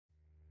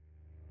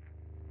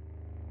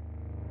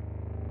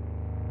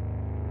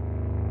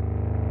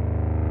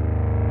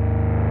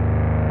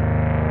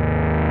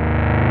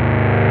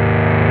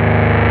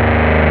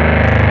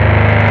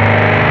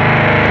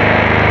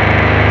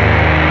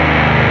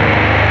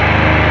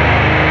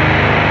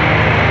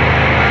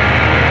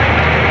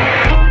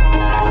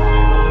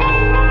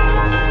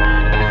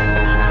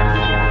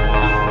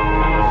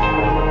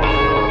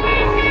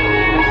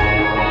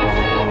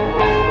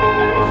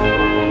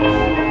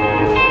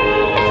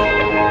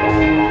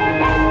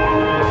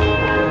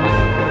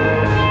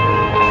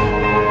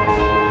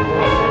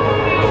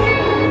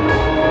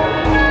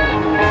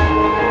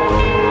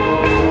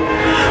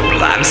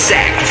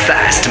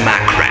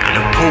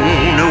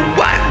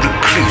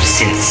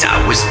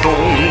was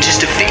born just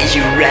to fit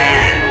you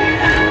right.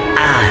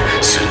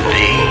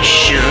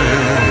 Isolation,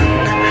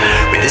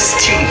 with this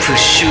team for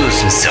sure.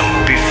 Some song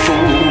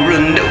before, a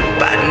note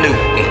by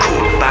note, and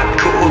chord by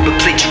chord, but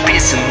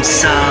plagiarism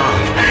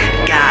solve.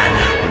 God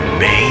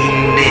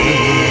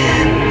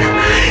remaining,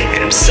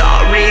 and I'm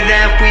sorry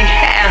that we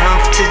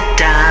have to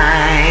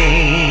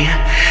die.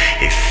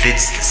 If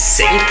it's the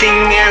same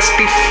thing as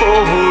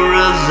before,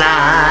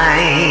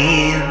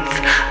 alive,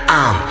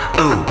 I'm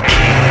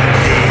okay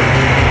then.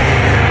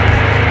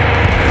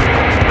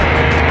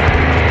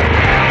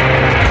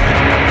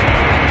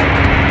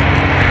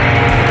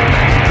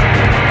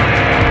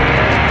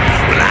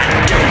 Well, I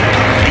don't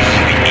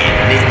believe in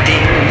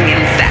anything.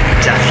 In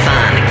fact, I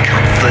find it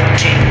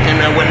comforting to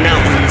know when no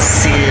one's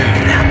sin.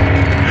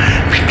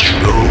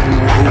 Control,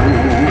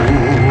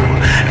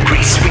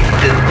 grace with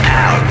the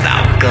power of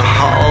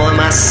alcohol, and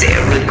my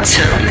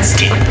serotonin's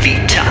 10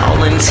 feet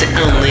tall into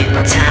only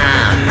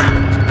time.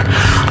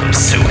 I'm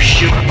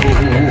sociable.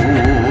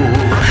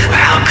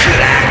 How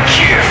could I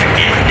care for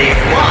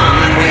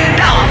anyone when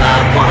all I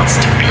want's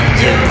to be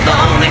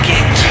alone? I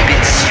can't keep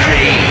it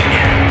straight.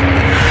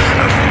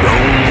 I've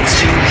grown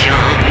too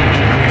young,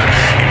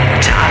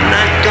 and I'm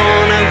not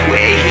gonna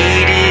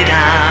wait it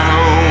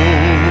out.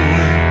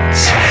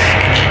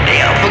 And you're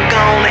never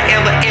gonna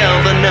ever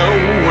know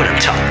what I'm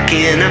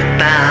talking about.